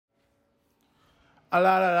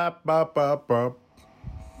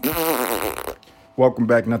Welcome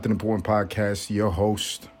back, Nothing Important Podcast. Your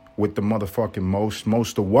host with the motherfucking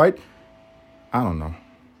most of what? I don't know.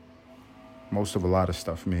 Most of a lot of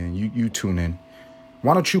stuff, man. You tune in.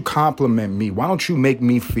 Why don't you compliment me? Why don't you make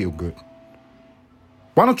me feel good?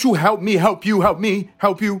 Why don't you help me, help you, help me,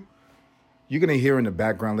 help you? You're going to hear in the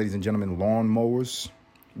background, ladies and gentlemen, lawnmowers,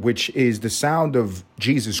 which is the sound of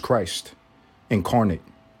Jesus Christ incarnate.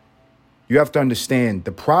 You have to understand,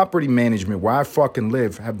 the property management where I fucking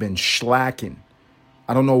live have been slacking.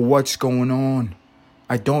 I don't know what's going on.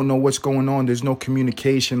 I don't know what's going on. There's no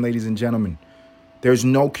communication, ladies and gentlemen. There's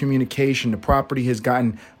no communication. The property has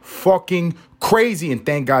gotten fucking crazy. And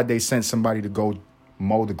thank God they sent somebody to go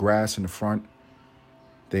mow the grass in the front.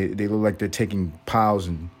 They look like they're taking piles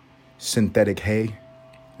and synthetic hay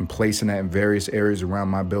and placing that in various areas around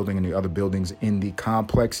my building and the other buildings in the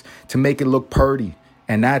complex to make it look purty.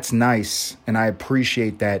 And that's nice. And I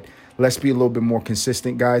appreciate that. Let's be a little bit more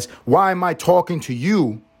consistent, guys. Why am I talking to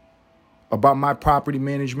you about my property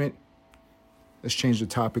management? Let's change the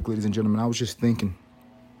topic, ladies and gentlemen. I was just thinking.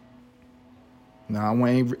 Now, I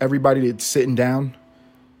want everybody that's sitting down,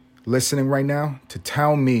 listening right now, to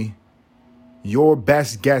tell me your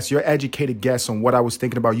best guess, your educated guess on what I was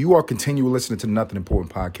thinking about. You are continually listening to the Nothing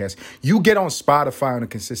Important Podcast. You get on Spotify on a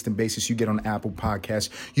consistent basis. You get on Apple Podcasts.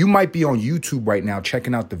 You might be on YouTube right now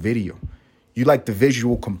checking out the video. You like the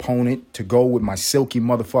visual component to go with my silky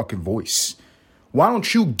motherfucking voice. Why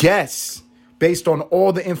don't you guess based on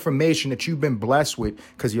all the information that you've been blessed with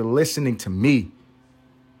because you're listening to me?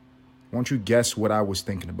 Why don't you guess what I was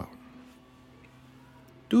thinking about?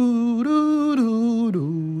 Do do do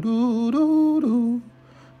do do do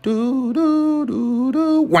do do do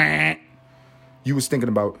do. Wah. You was thinking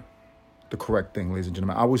about the correct thing, ladies and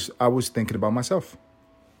gentlemen. I was thinking about myself.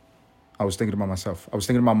 I was thinking about myself. I was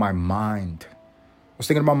thinking about my mind. I was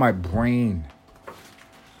thinking about my brain.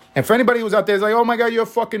 And for anybody who's out there, it's like, oh my God, you're a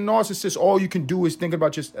fucking narcissist. All you can do is think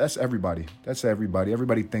about that's everybody. That's everybody.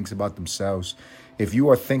 Everybody thinks about themselves. If you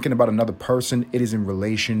are thinking about another person, it is in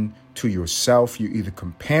relation to yourself. You're either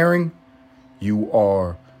comparing, you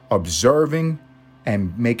are observing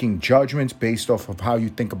and making judgments based off of how you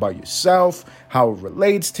think about yourself, how it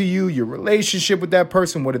relates to you, your relationship with that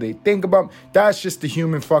person, what do they think about? That's just the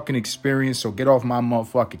human fucking experience. So get off my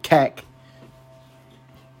motherfucking cack.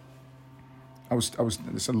 I was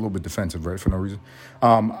it's a little bit defensive, right? For no reason.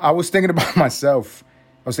 I was thinking about myself.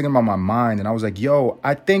 I was thinking about my mind, and I was like, yo,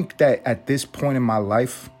 I think that at this point in my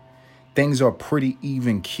life, things are pretty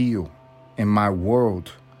even keel in my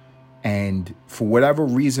world. And for whatever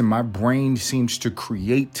reason, my brain seems to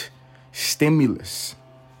create stimuli,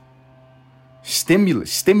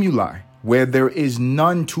 where there is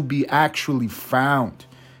none to be actually found.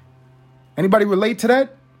 Anybody relate to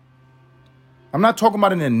that? I'm not talking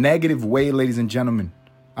about in a negative way, ladies and gentlemen.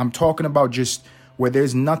 I'm talking about just where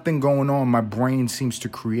there's nothing going on. My brain seems to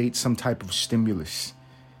create some type of stimulus.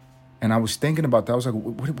 And I was thinking about that. I was like,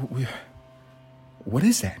 what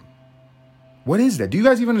is that? What is that? Do you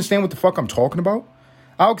guys even understand what the fuck I'm talking about?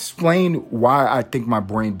 I'll explain why I think my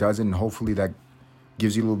brain does it, and hopefully that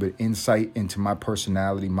gives you a little bit of insight into my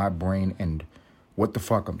personality, my brain, and what the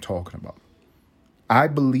fuck I'm talking about. I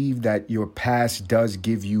believe that your past does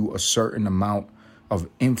give you a certain amount of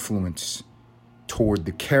influence toward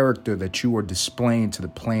the character that you are displaying to the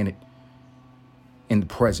planet in the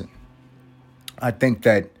present. I think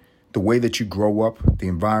that the way that you grow up, the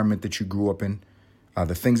environment that you grew up in,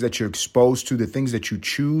 the things that you're exposed to, the things that you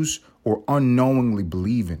choose or unknowingly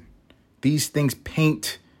believe in, these things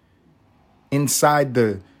paint inside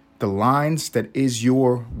the lines that is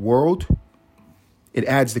your world. It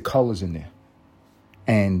adds the colors in there.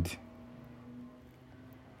 And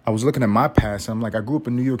I was looking at my past, and I'm like, I grew up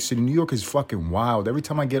in New York City. New York is fucking wild. Every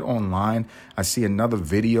time I get online, I see another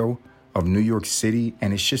video of New York City,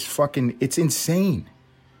 and it's just fucking, it's insane.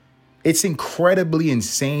 It's incredibly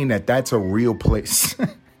insane that that's a real place.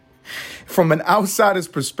 From an outsider's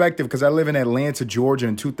perspective, because I live in Atlanta, Georgia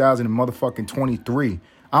in 2023,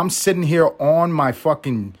 I'm sitting here on my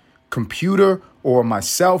fucking computer or my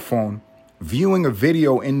cell phone viewing a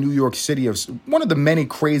video in New York City of one of the many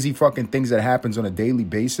crazy fucking things that happens on a daily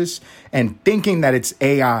basis and thinking that it's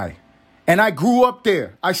AI. And I grew up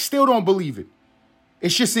there. I still don't believe it.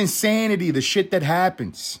 It's just insanity, the shit that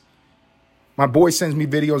happens. My boy sends me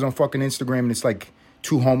videos on fucking Instagram, and it's like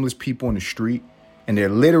two homeless people in the street, and they're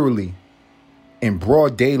literally in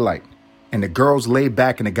broad daylight, and the girl's laid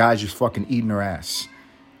back and the guy's just fucking eating her ass.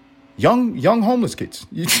 Young homeless kids.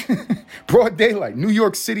 Broad daylight. New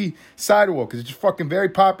York City sidewalk, because it's just fucking very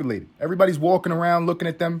populated. Everybody's walking around looking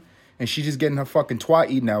at them, and she's just getting her fucking twat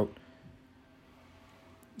eaten out.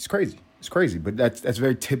 It's crazy. It's crazy. But that's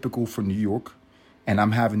very typical for New York. And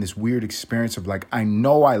I'm having this weird experience of like, I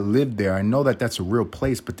know I live there. I know that that's a real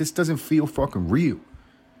place, but this doesn't feel fucking real.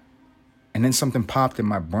 And then something popped in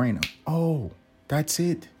my brain. Oh, that's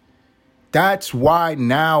it. That's why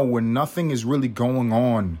now when nothing is really going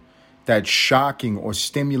on that's shocking or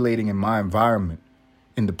stimulating in my environment,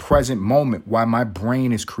 in the present moment, why my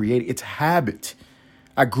brain is creating, it's habit.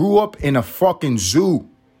 I grew up in a fucking zoo.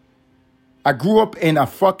 I grew up in a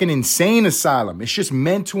fucking insane asylum. It's just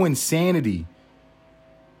mental insanity.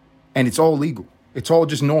 And it's all legal. It's all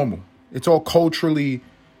just normal. It's all culturally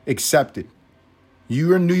accepted.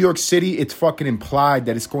 You're in New York City, it's fucking implied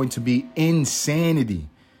that it's going to be insanity.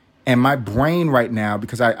 And my brain right now,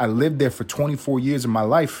 because I lived there for 24 years of my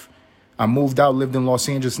life, I moved out, lived in Los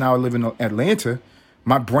Angeles, now I live in Atlanta.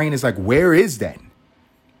 My brain is like, where is that?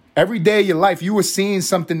 Every day of your life, you were seeing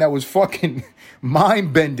something that was fucking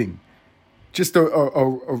mind-bending. Just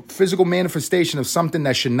a physical manifestation of something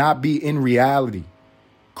that should not be in reality.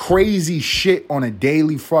 Crazy shit on a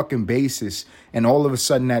daily fucking basis. And all of a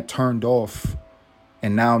sudden that turned off.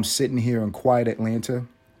 And now I'm sitting here in quiet Atlanta.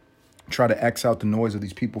 Try to X out the noise of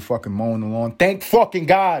these people fucking mowing the lawn. Thank fucking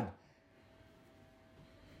God.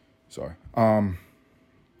 Sorry. I'm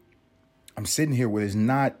sitting here where there's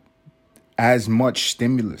not as much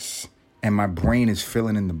stimulus. And my brain is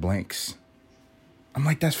filling in the blanks. I'm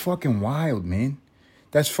like, that's fucking wild, man.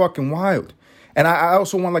 That's fucking wild. And I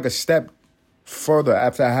also want like a step further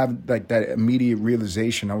after I have like that immediate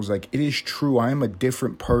realization. I was like, it is true. I am a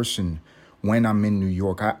different person when I'm in New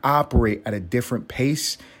York. I operate at a different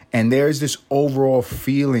pace. And there's this overall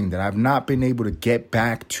feeling that I've not been able to get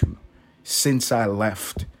back to since I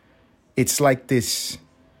left. It's like this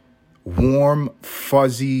warm,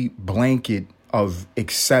 fuzzy blanket of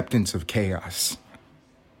acceptance of chaos.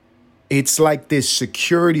 It's like this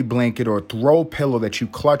security blanket or throw pillow that you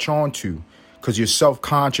clutch onto because you're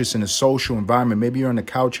self-conscious in a social environment. Maybe you're on the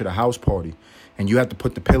couch at a house party and you have to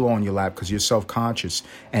put the pillow on your lap because you're self-conscious.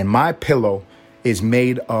 And my pillow is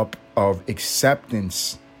made up of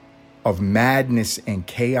acceptance of madness and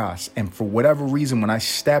chaos. And for whatever reason, when I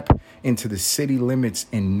step into the city limits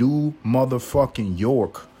in New motherfucking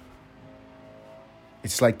York,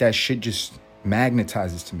 it's like that shit just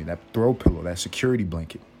magnetizes to me, that throw pillow, that security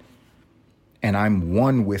blanket. And I'm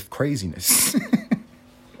one with craziness.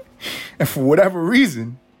 And for whatever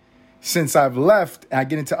reason, since I've left, I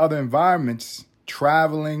get into other environments,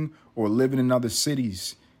 traveling or living in other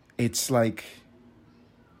cities, it's like,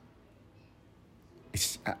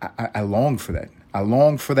 I long for that. I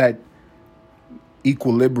long for that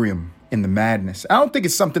equilibrium in the madness. I don't think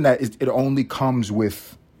it's something that it only comes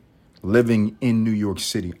with living in New York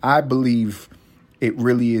City. I believe it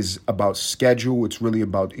really is about schedule. It's really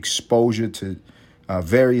about exposure to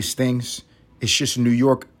various things. It's just New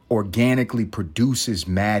York organically produces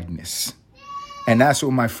madness. And that's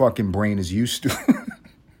what my fucking brain is used to.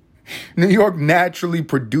 New York naturally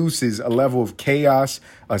produces a level of chaos,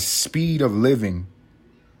 a speed of living,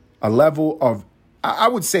 a level of, I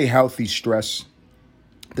would say, healthy stress.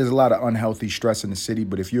 There's a lot of unhealthy stress in the city,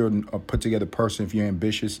 but if you're a put-together person, if you're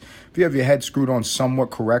ambitious, if you have your head screwed on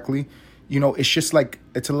somewhat correctly, you know, it's just like,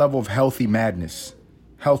 it's a level of healthy madness,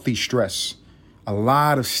 healthy stress, a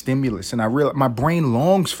lot of stimulus. And I realize my brain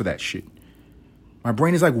longs for that shit. My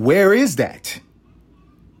brain is like, where is that?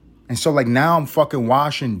 And so like now I'm fucking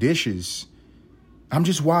washing dishes. I'm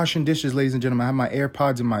just washing dishes, ladies and gentlemen. I have my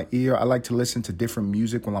AirPods in my ear. I like to listen to different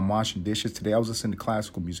music while I'm washing dishes. Today I was listening to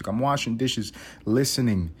classical music. I'm washing dishes,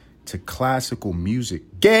 listening to classical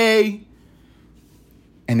music. Gay!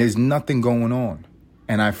 And there's nothing going on.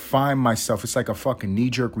 And I find myself, it's like a fucking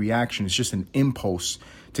knee-jerk reaction. It's just an impulse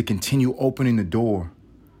to continue opening the door,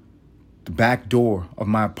 the back door of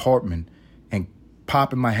my apartment, and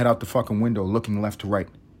popping my head out the fucking window, looking left to right.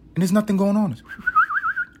 And there's nothing going on.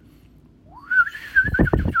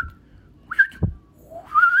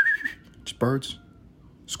 Just birds,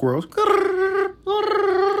 squirrels.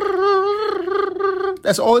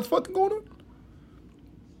 That's all that's fucking going on.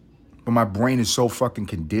 But my brain is so fucking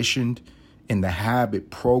conditioned in the habit,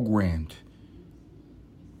 programmed,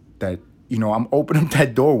 that, you know, I'm opening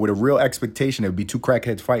that door with a real expectation there would be two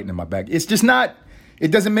crackheads fighting in my back. It's just not,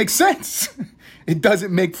 it doesn't make sense. It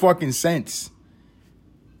doesn't make fucking sense.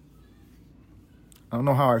 I don't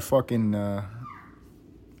know how I fucking, I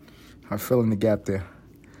fill in the gap there.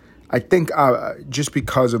 I think just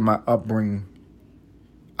because of my upbringing,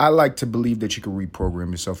 I like to believe that you can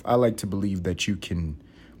reprogram yourself. I like to believe that you can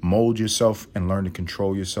mold yourself and learn to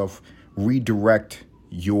control yourself, redirect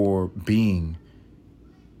your being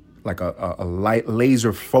like a light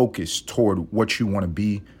laser focus toward what you want to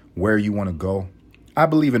be, where you want to go. I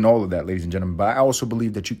believe in all of that, ladies and gentlemen, but I also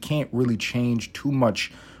believe that you can't really change too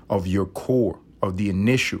much of your core, of the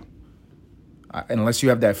initial, unless you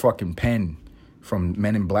have that fucking pen from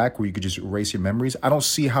Men in Black where you could just erase your memories. I don't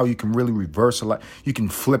see how you can really reverse a lot. You can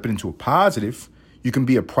flip it into a positive. You can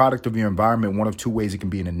be a product of your environment one of two ways. It can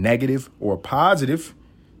be in a negative or a positive,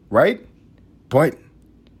 right? But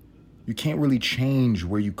you can't really change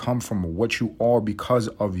where you come from or what you are because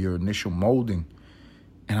of your initial molding.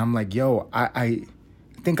 And I'm like, yo, I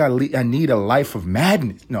think I need a life of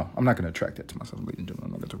madness. No, I'm not going to attract that to myself, ladies and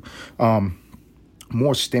gentlemen. I'm not going to.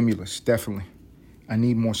 More stimulus, definitely. I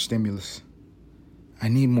need more stimulus. I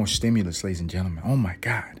need more stimulus, ladies and gentlemen. Oh, my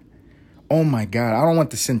God. Oh, my God. I don't want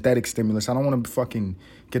the synthetic stimulus. I don't want to fucking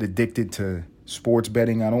get addicted to sports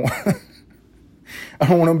betting. I don't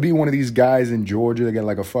want to be one of these guys in Georgia that get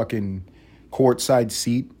like a fucking courtside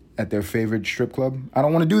seat at their favorite strip club. I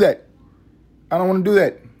don't want to do that. I don't want to do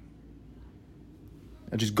that.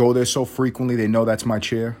 I just go there so frequently, they know that's my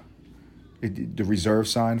chair. The reserve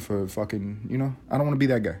sign for fucking, I don't want to be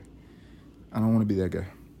that guy. I don't want to be that guy.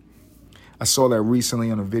 I saw that recently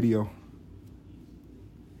on a video.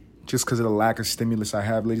 Just because of the lack of stimulus I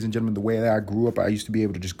have, ladies and gentlemen, the way that I grew up, I used to be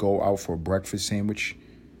able to just go out for a breakfast sandwich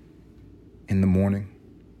in the morning.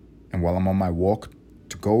 And while I'm on my walk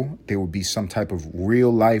to go, there would be some type of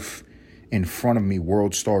real life in front of me,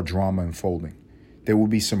 world star drama unfolding. There would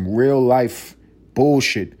be some real life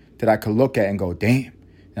bullshit that I could look at and go, damn.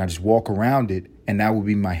 And I just walk around it, and that would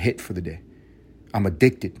be my hit for the day. I'm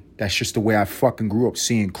addicted. That's just the way I fucking grew up,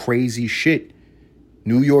 seeing crazy shit.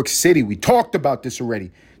 New York City, we talked about this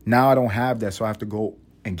already. Now I don't have that, so I have to go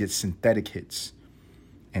and get synthetic hits.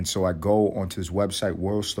 And so I go onto this website,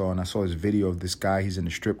 WorldStar, and I saw this video of this guy. He's in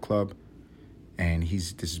a strip club, and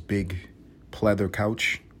he's this big pleather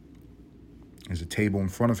couch. There's a table in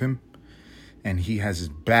front of him, and he has his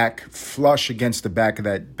back flush against the back of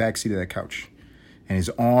that back seat of that couch, and his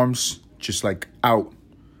arms just like out,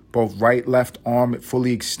 both right, left arm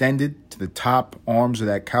fully extended to the top arms of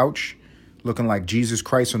that couch, looking like Jesus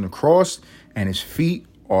Christ on the cross, and his feet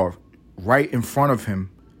are right in front of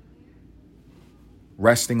him,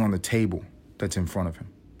 resting on the table that's in front of him.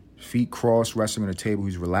 Feet crossed, resting on the table.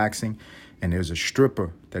 He's relaxing, and there's a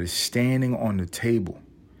stripper that is standing on the table,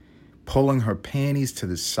 pulling her panties to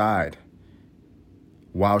the side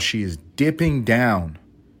while she is dipping down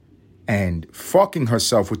and fucking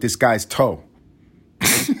herself with this guy's toe.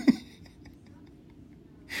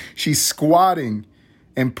 She's squatting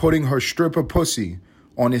and putting her stripper pussy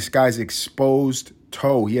on this guy's exposed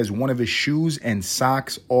toe. He has one of his shoes and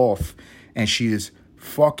socks off, and she is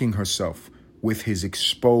fucking herself with his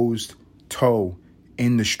exposed toe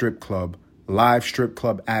in the strip club. Live strip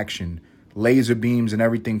club action. Laser beams and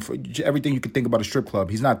everything you could think about a strip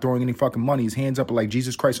club. He's not throwing any fucking money. His hands up like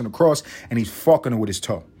Jesus Christ on the cross, and he's fucking her with his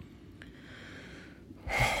toe.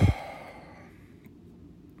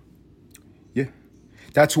 Yeah.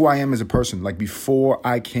 That's who I am as a person. Like, before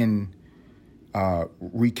I can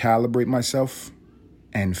recalibrate myself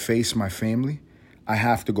and face my family, I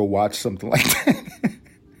have to go watch something like that.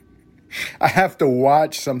 I have to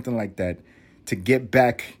watch something like that to get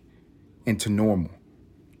back into normal,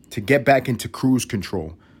 to get back into cruise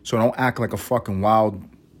control, so I don't act like a fucking wild,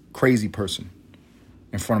 crazy person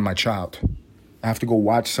in front of my child. I have to go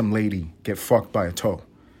watch some lady get fucked by a toe.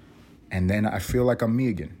 And then I feel like I'm me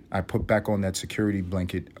again. I put back on that security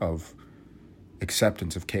blanket of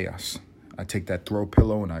acceptance of chaos. I take that throw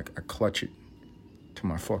pillow and I clutch it to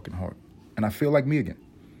my fucking heart. And I feel like me again.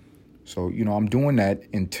 So, I'm doing that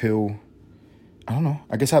until, I don't know,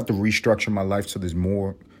 I guess I have to restructure my life so there's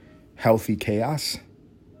more healthy chaos,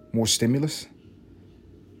 more stimulus.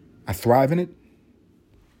 I thrive in it.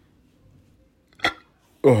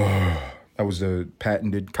 That was a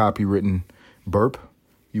patented, copywritten burp.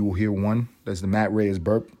 You will hear one. That's the Matt Reyes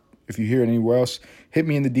burp. If you hear it anywhere else, hit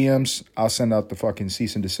me in the DMs. I'll send out the fucking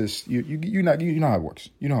cease and desist. You know how it works.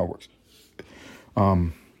 You know how it works.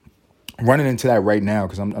 Running into that right now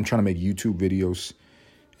because I'm trying to make YouTube videos,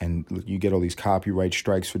 and you get all these copyright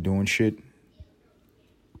strikes for doing shit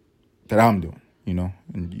that I'm doing,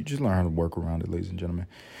 and you just learn how to work around it, ladies and gentlemen.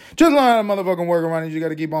 Just learn how to motherfucking work around it. You got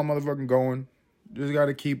to keep on motherfucking going. Just got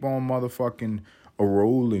to keep on motherfucking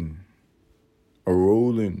rolling.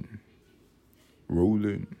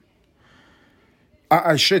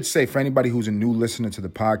 I should say, for anybody who's a new listener to the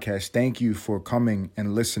podcast, thank you for coming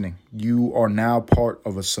and listening. You are now part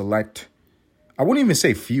of a select, I wouldn't even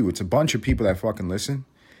say few, it's a bunch of people that fucking listen.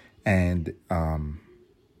 And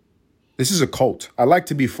this is a cult. I like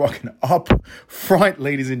to be fucking up front,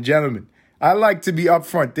 ladies and gentlemen. I like to be up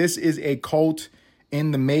front. This is a cult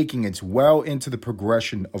in the making. It's well into the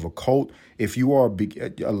progression of a cult. If you are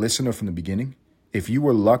a listener from the beginning, if you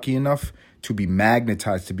were lucky enough to be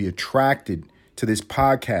magnetized, to be attracted to this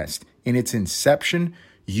podcast in its inception,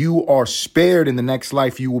 you are spared in the next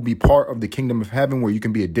life. You will be part of the kingdom of heaven where you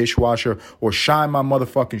can be a dishwasher or shine my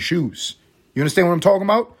motherfucking shoes. You understand what I'm talking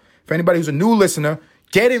about? For anybody who's a new listener,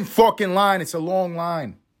 get in fucking line. It's a long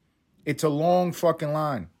line. It's a long fucking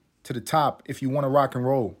line to the top if you want to rock and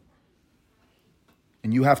roll.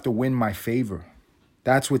 And you have to win my favor.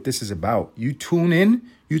 That's what this is about. You tune in.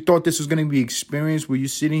 You thought this was going to be an experience where you're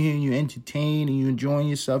sitting here and you entertain and you enjoying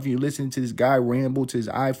yourself. And you're listening to this guy ramble to his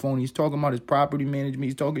iPhone. He's talking about his property management.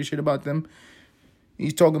 He's talking shit about them.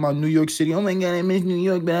 He's talking about New York City. Oh my God, I miss New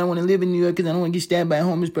York, but I want to live in New York because I don't want to get stabbed by a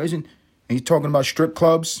homeless person. And he's talking about strip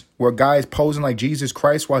clubs where a guy is posing like Jesus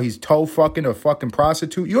Christ while he's toe fucking a fucking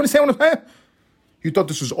prostitute. You understand what I'm saying? You thought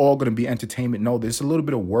this was all going to be entertainment. No, there's a little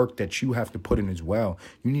bit of work that you have to put in as well.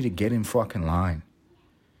 You need to get in fucking line.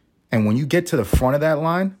 And when you get to the front of that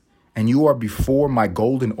line and you are before my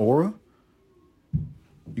golden aura,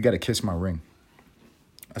 you got to kiss my ring.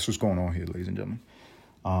 That's what's going on here, ladies and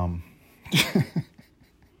gentlemen.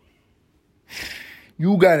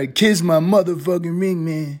 You got to kiss my motherfucking ring,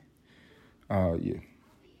 man. Yeah.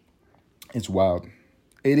 It's wild.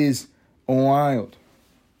 It is wild.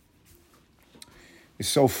 It's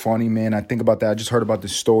so funny, man. I think about that. I just heard about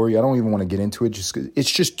this story. I don't even want to get into it. Just 'cause it's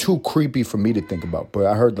just too creepy for me to think about. But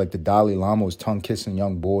I heard like the Dalai Lama was tongue kissing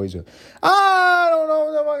young boys. I don't know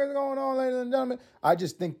what the fuck is going on, ladies and gentlemen. I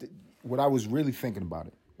just think that what I was really thinking about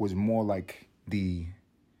it was more like the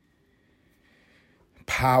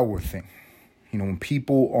power thing. You know, when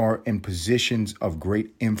people are in positions of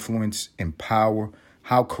great influence and power,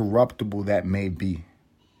 how corruptible that may be.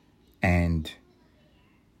 And,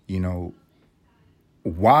 you know,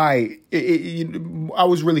 why I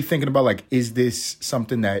was really thinking about, like, is this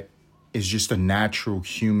something that is just a natural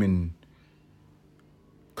human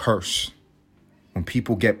curse? When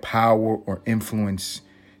people get power or influence,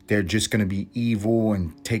 they're just going to be evil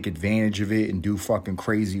and take advantage of it and do fucking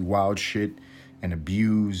crazy wild shit and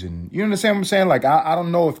abuse. And you understand what I'm saying? Like, I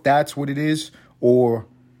don't know if that's what it is, or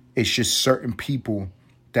it's just certain people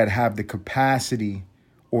that have the capacity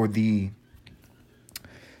or the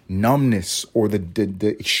numbness or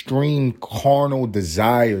the extreme carnal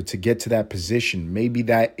desire to get to that position. Maybe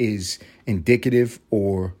that is indicative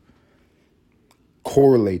or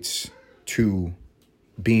correlates to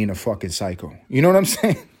being a fucking psycho. You know what I'm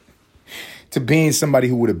saying? To being somebody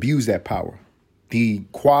who would abuse that power. The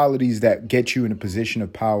qualities that get you in a position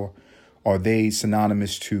of power, are they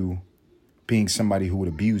synonymous to being somebody who would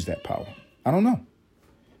abuse that power? I don't know.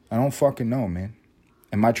 I don't fucking know, man.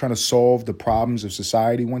 Am I trying to solve the problems of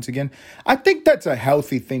society once again? I think that's a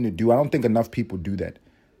healthy thing to do. I don't think enough people do that.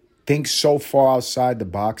 Think so far outside the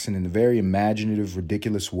box and in a very imaginative,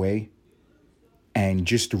 ridiculous way. And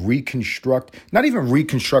just reconstruct, not even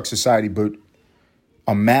reconstruct society, but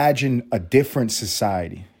imagine a different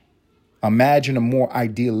society. Imagine a more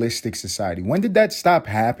idealistic society. When did that stop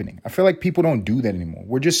happening? I feel like people don't do that anymore.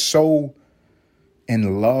 We're just so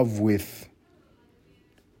in love with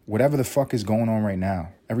whatever the fuck is going on right now.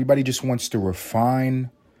 Everybody just wants to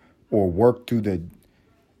refine or work through the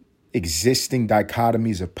existing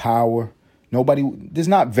dichotomies of power. There's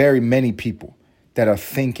not very many people that are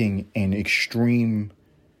thinking in extreme,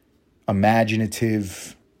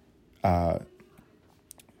 imaginative,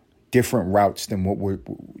 different routes than what we're,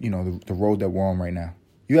 the road that we're on right now.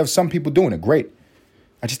 You have some people doing it, great.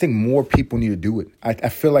 I just think more people need to do it. I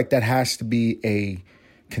feel like that has to be a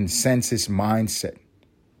consensus mindset,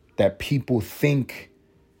 that people think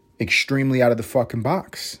extremely out of the fucking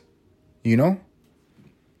box, you know?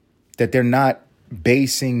 That they're not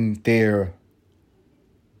basing their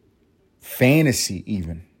fantasy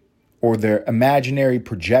even, or their imaginary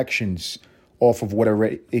projections off of what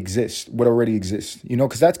already exists, you know,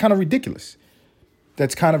 because that's kind of ridiculous.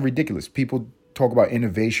 People talk about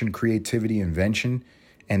innovation, creativity, invention,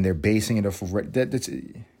 and they're basing it off of that's.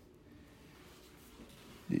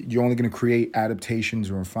 You're only going to create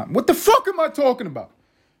adaptations or refine. What the fuck am I talking about?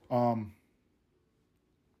 I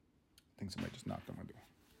think somebody just knocked on my door.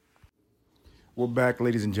 We're back,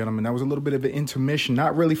 ladies and gentlemen. That was a little bit of an intermission.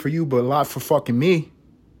 Not really for you, but a lot for fucking me.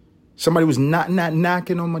 Somebody was not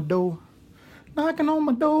knocking on my door. Knocking on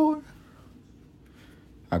my door.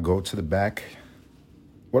 I go to the back.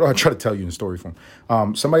 What do I try to tell you in story form?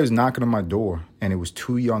 Somebody was knocking on my door, and it was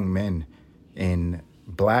two young men in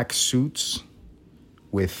black suits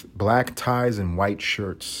with black ties and white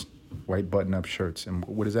shirts, white button-up shirts. And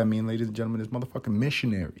what does that mean, ladies and gentlemen? It's motherfucking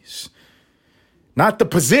missionaries. Not the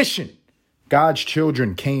position. God's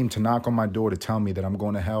children came to knock on my door to tell me that I'm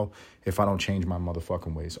going to hell if I don't change my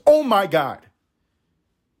motherfucking ways. Oh my God.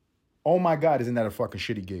 Oh my God, isn't that a fucking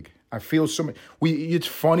shitty gig? I feel so much. It's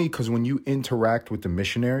funny because when you interact with the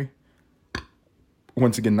missionary,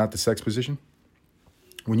 once again, not the sex position,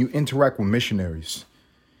 when you interact with missionaries,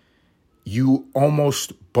 you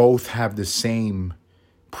almost both have the same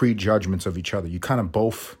prejudgments of each other. You kind of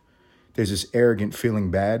both, there's this arrogant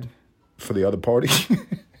feeling bad for the other party.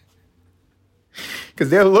 Because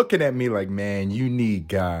they're looking at me like, man, you need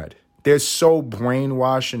God. They're so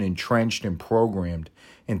brainwashed and entrenched and programmed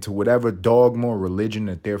into whatever dogma or religion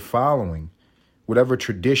that they're following, whatever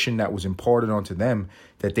tradition that was imparted onto them,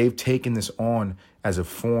 that they've taken this on as a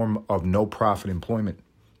form of no profit employment.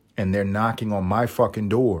 And they're knocking on my fucking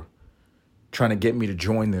door, trying to get me to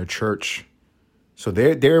join their church. So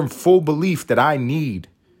they're in full belief that I need,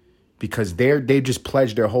 because they just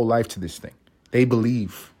pledged their whole life to this thing. They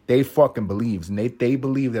believe. They fucking believes, and they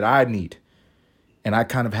believe that I need. And I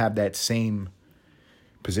kind of have that same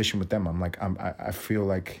position with them. I'm like, I feel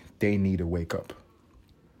like they need to wake up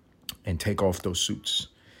and take off those suits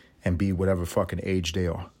and be whatever fucking age they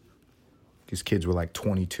are. These kids were like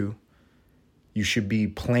 22. You should be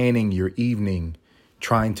planning your evening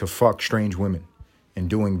trying to fuck strange women and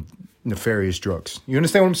doing nefarious drugs. You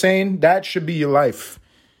understand what I'm saying? That should be your life.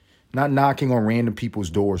 Not knocking on random people's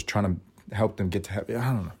doors trying to help them get to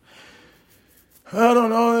heaven. I don't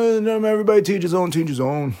know. Everybody teach his own, teach his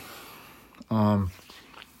own. It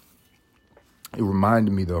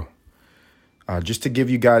reminded me, though, just to give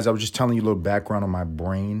you guys, I was just telling you a little background on my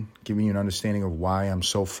brain, giving you an understanding of why I'm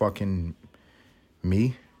so fucking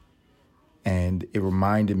me. And it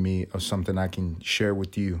reminded me of something I can share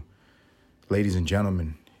with you, ladies and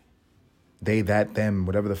gentlemen. They, that, them,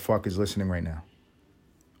 whatever the fuck is listening right now.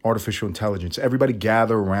 Artificial intelligence. Everybody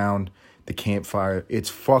gather around the campfire. It's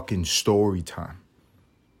fucking story time.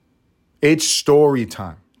 It's story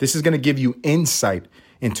time. This is going to give you insight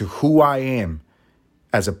into who I am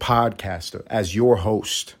as a podcaster, as your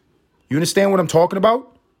host. You understand what I'm talking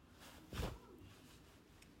about?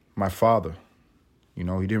 My father, he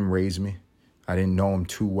didn't raise me. I didn't know him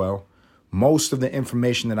too well. Most of the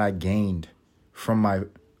information that I gained from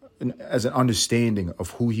as an understanding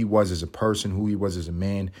of who he was as a person, who he was as a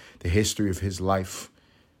man, the history of his life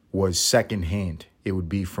was secondhand. It would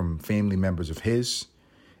be from family members of his.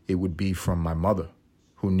 It would be from my mother,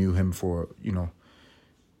 who knew him for,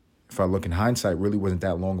 if I look in hindsight, really wasn't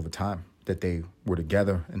that long of a time that they were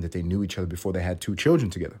together and that they knew each other before they had 2 children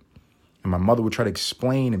together. And my mother would try to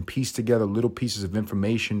explain and piece together little pieces of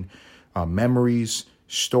information, memories,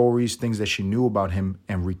 stories, things that she knew about him,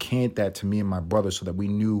 and recant that to me and my brother so that we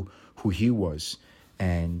knew who he was.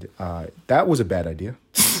 And that was a bad idea.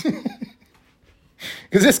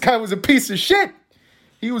 Because this guy was a piece of shit.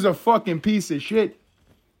 He was a fucking piece of shit.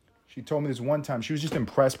 She told me this one time. She was just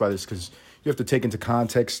impressed by this because you have to take into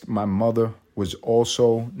context, my mother was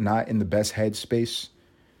also not in the best headspace.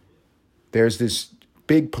 There's this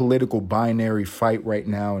big political binary fight right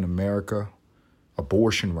now in America.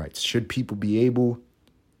 Abortion rights. Should people be able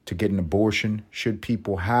to get an abortion? Should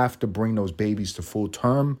people have to bring those babies to full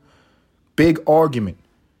term? Big argument.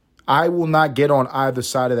 I will not get on either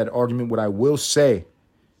side of that argument. What I will say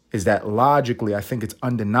is that logically, I think it's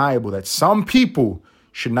undeniable that some people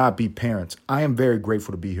should not be parents. I am very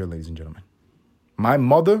grateful to be here, ladies and gentlemen. My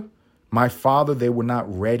mother, my father, they were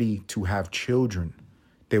not ready to have children.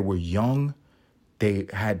 They were young. They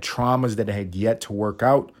had traumas that had yet to work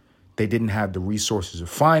out. They didn't have the resources or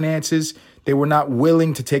finances. They were not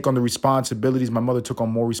willing to take on the responsibilities. My mother took on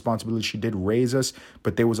more responsibility. She did raise us,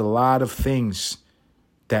 but there was a lot of things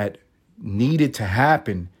that needed to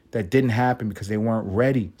happen that didn't happen because they weren't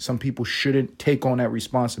ready. Some people shouldn't take on that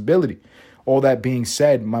responsibility. All that being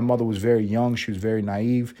said, my mother was very young. She was very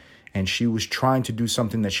naive, and she was trying to do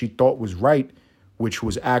something that she thought was right, which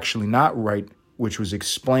was actually not right, which was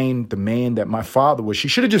explain the man that my father was. She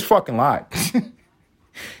should have just fucking lied.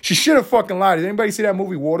 She should have fucking lied. Did anybody see that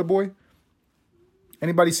movie Waterboy?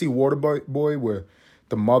 Anybody see Waterboy where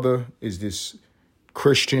the mother is this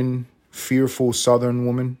Christian, fearful Southern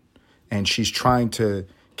woman, and she's trying to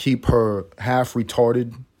keep her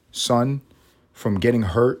half-retarded son from getting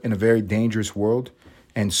hurt in a very dangerous world.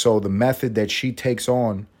 And so the method that she takes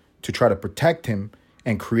on to try to protect him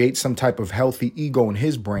and create some type of healthy ego in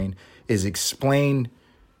his brain is explain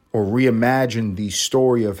or reimagine the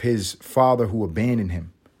story of his father who abandoned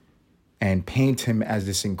him and paint him as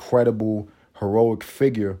this incredible, heroic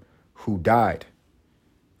figure who died.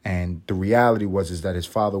 And the reality is that his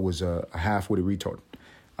father was a half-witted retard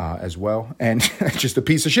as well, and just a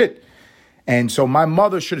piece of shit. And so my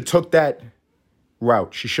mother should have took that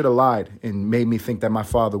route. She should have lied and made me think that my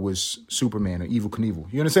father was Superman or Evel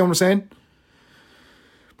Knievel. You understand what I'm saying?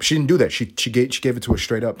 But she didn't do that. She gave it to her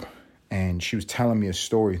straight up. And she was telling me a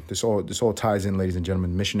story. This all ties in, ladies and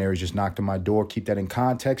gentlemen. Missionaries just knocked on my door. Keep that in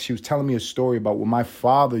context. She was telling me a story about what my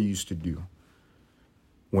father used to do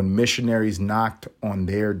when missionaries knocked on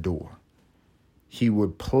their door. He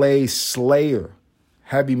would play Slayer,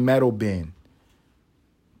 heavy metal band,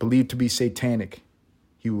 believed to be satanic.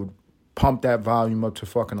 He would pump that volume up to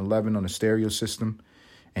fucking 11 on a stereo system,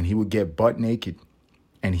 and he would get butt naked,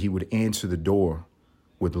 and he would answer the door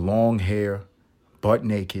with long hair, butt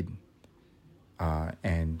naked,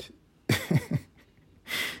 and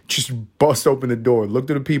just bust open the door, look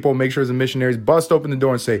to the people, make sure it's the missionaries, bust open the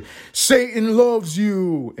door and say, "Satan loves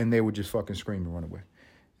you." And they would just fucking scream and run away.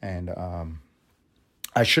 And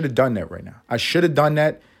I should have done that right now. I should have done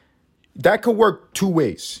that. That could work two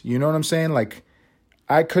ways. You know what I'm saying? Like,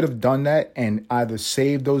 I could have done that and either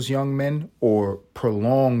saved those young men or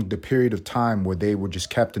prolonged the period of time where they were just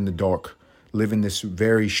kept in the dark, living this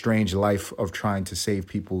very strange life of trying to save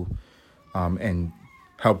people and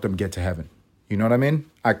help them get to heaven. You know what I mean?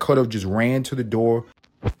 I could have just ran to the door.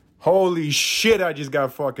 Holy shit, I just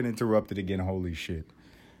got fucking interrupted again. Holy shit.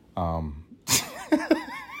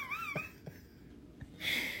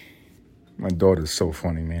 My daughter's so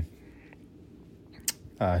funny, man.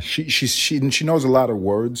 She knows a lot of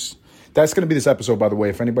words. That's going to be this episode, by the way.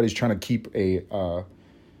 If anybody's trying to keep a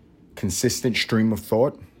consistent stream of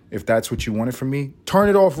thought, if that's what you wanted from me, turn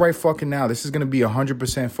it off right fucking now. This is going to be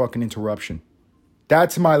 100% fucking interruption.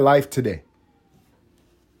 That's my life today.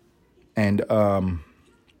 And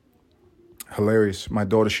hilarious. My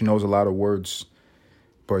daughter, she knows a lot of words,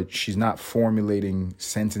 but she's not formulating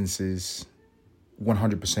sentences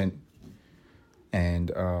 100%.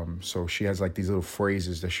 And so she has like these little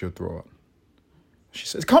phrases that she'll throw up. She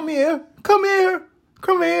says, "Come here, come here,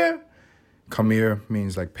 come here." Come here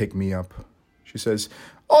means like pick me up. She says,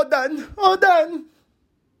 "Oh done, oh done,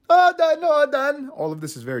 oh done, oh done." All of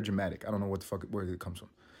this is very dramatic. I don't know what the fuck where it comes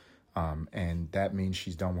from. And that means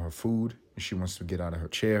she's done with her food and she wants to get out of her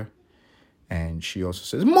chair. And she also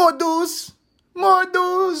says, "More deuce, more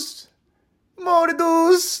deuce, more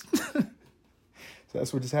deuce." So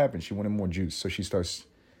that's what just happened. She wanted more juice. So she starts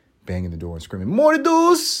banging the door and screaming, "More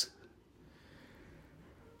deuce."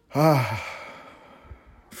 I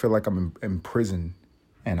feel like I'm in prison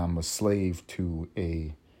and I'm a slave to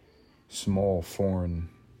a small foreign,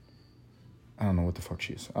 I don't know what the fuck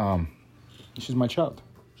she is. She's my child.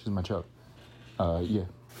 She's my child. Yeah.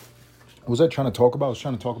 What was I trying to talk about? I was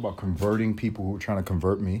trying to talk about converting people who were trying to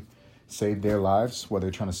convert me, save their lives, while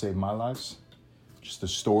they're trying to save my lives. Just the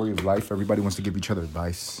story of life. Everybody wants to give each other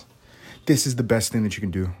advice. This is the best thing that you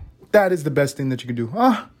can do. That is the best thing that you can do.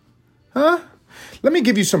 Huh? Let me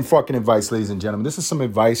give you some fucking advice, ladies and gentlemen. This is some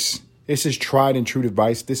advice. This is tried and true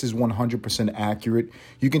advice. This is 100% accurate.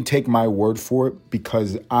 You can take my word for it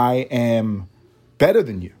because I am better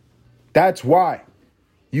than you. That's why.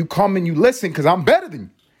 You come and you listen because I'm better than you.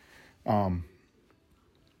 I'm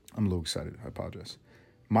a little excited. I apologize.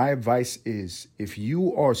 My advice is if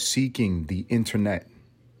you are seeking the internet,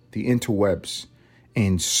 the interwebs,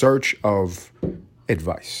 in search of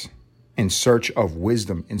advice, in search of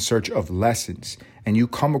wisdom, in search of lessons, and you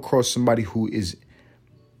come across somebody who is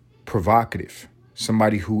provocative,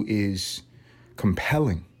 somebody who is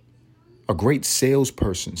compelling, a great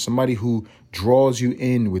salesperson, somebody who draws you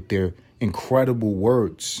in with their incredible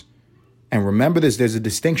words. And remember this, there's a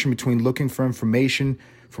distinction between looking for information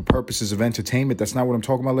for purposes of entertainment. That's not what I'm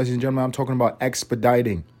talking about, ladies and gentlemen. I'm talking about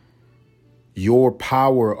expediting your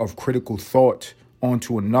power of critical thought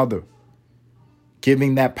onto another.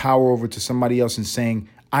 Giving that power over to somebody else and saying,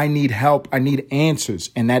 "I need help. I need answers."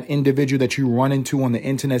 And that individual that you run into on the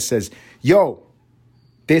internet says, "Yo,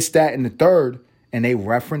 this, that, and the third," and they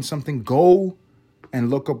reference something, go and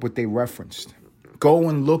look up what they referenced. Go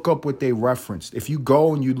and look up what they referenced. If you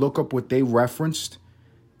go and you look up what they referenced,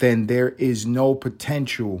 then there is no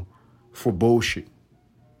potential for bullshit,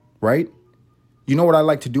 right? You know what I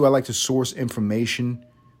like to do? I like to source information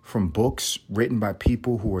from books written by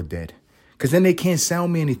people who are dead, because then they can't sell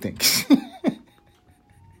me anything.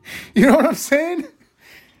 You know what I'm saying?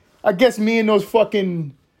 I guess me and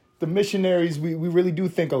the missionaries, we really do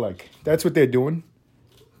think alike. That's what they're doing.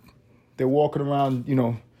 They're walking around,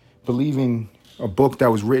 believing a book that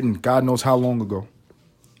was written God knows how long ago,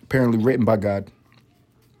 apparently written by God.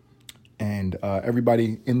 And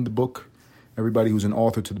everybody in the book, everybody who's an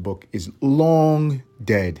author to the book is long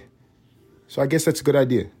dead. So I guess that's a good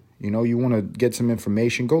idea. You want to get some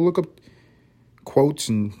information, go look up quotes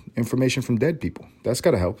and information from dead people. That's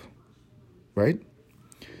got to help, right?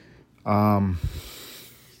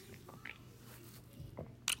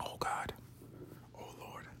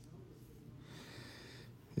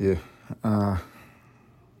 Yeah.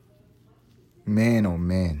 Man, oh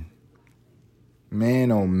man.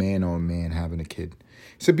 Man, oh man, oh man, having a kid.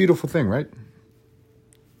 It's a beautiful thing, right?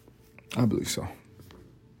 I believe so.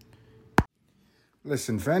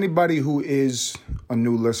 Listen, for anybody who is a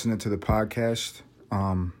new listener to the podcast,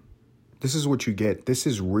 this is what you get. This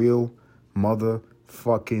is real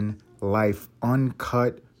motherfucking life.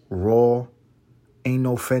 Uncut, raw. Ain't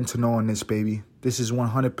no fentanyl in this, baby. This is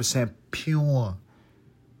 100% pure.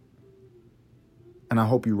 And I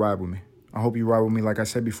hope you ride with me. I hope you ride with me. Like I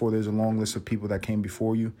said before, there's a long list of people that came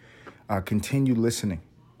before you. Continue listening.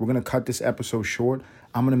 We're going to cut this episode short.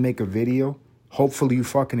 I'm going to make a video. Hopefully you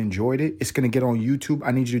fucking enjoyed it. It's going to get on YouTube.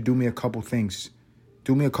 I need you to do me a couple things.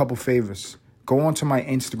 Do me a couple favors. Go on to my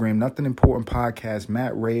Instagram, Nothing Important Podcast,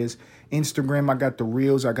 Matt Reyes. Instagram, I got the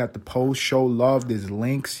reels, I got the posts, show love, there's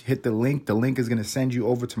links. Hit the link. The link is going to send you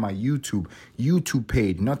over to my YouTube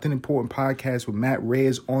page, Nothing Important Podcast with Matt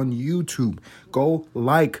Reyes on YouTube. Go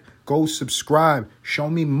like, go subscribe, show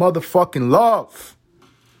me motherfucking love.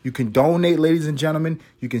 You can donate, ladies and gentlemen.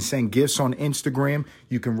 You can send gifts on Instagram.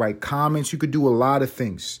 You can write comments. You could do a lot of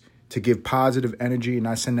things to give positive energy, and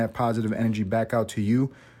I send that positive energy back out to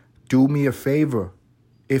you. Do me a favor.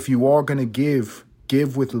 If you are going to give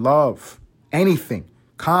with love. Anything.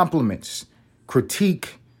 Compliments.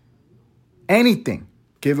 Critique. Anything.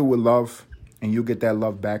 Give it with love, and you'll get that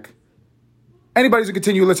love back. Anybody who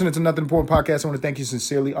continue listening to Nothing Important Podcast, I want to thank you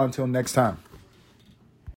sincerely. Until next time.